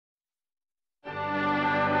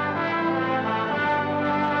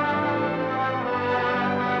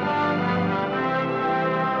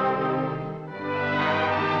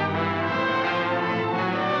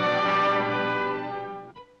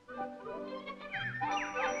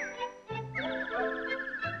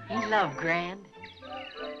love grand.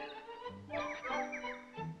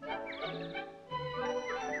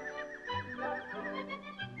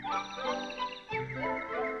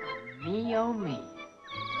 Me, oh me.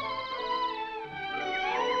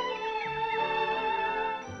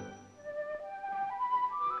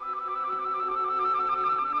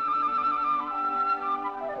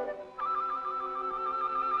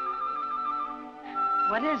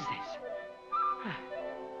 What is this? Oh,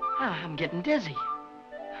 I'm getting dizzy.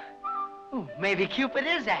 Oh, maybe Cupid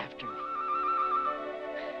is after me.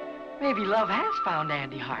 Maybe love has found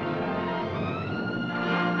Andy Hardy.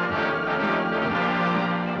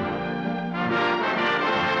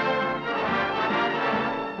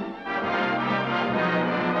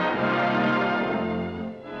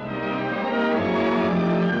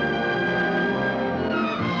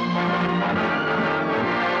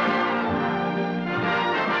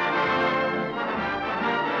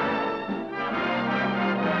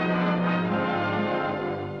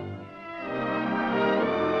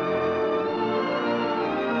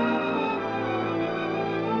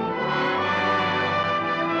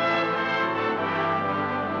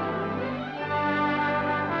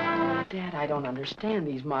 I don't understand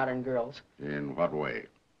these modern girls. In what way?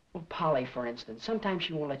 Well, Polly, for instance. Sometimes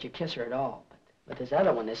she won't let you kiss her at all. But this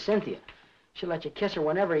other one, this Cynthia, she'll let you kiss her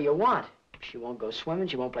whenever you want. She won't go swimming,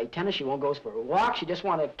 she won't play tennis, she won't go for a walk. She just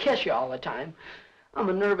wants to kiss you all the time. I'm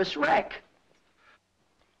a nervous wreck.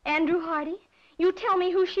 Andrew Hardy, you tell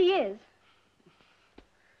me who she is.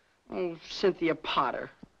 Oh, Cynthia Potter.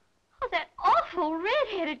 Oh, that awful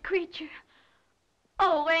red-headed creature.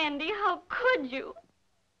 Oh, Andy, how could you?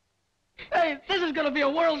 Hey, this is gonna be a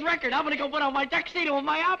world's record. I'm gonna go put on my tuxedo and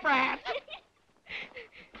my opera hat.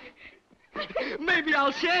 Maybe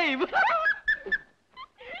I'll shave.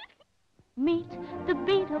 Meet the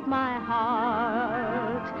beat of my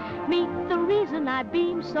heart. Meet the reason I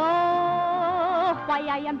beam so. Why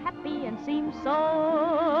I am happy and seem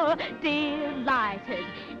so delighted,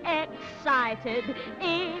 excited,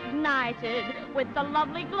 ignited with the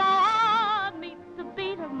lovely glow. Meet the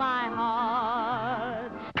beat of my heart.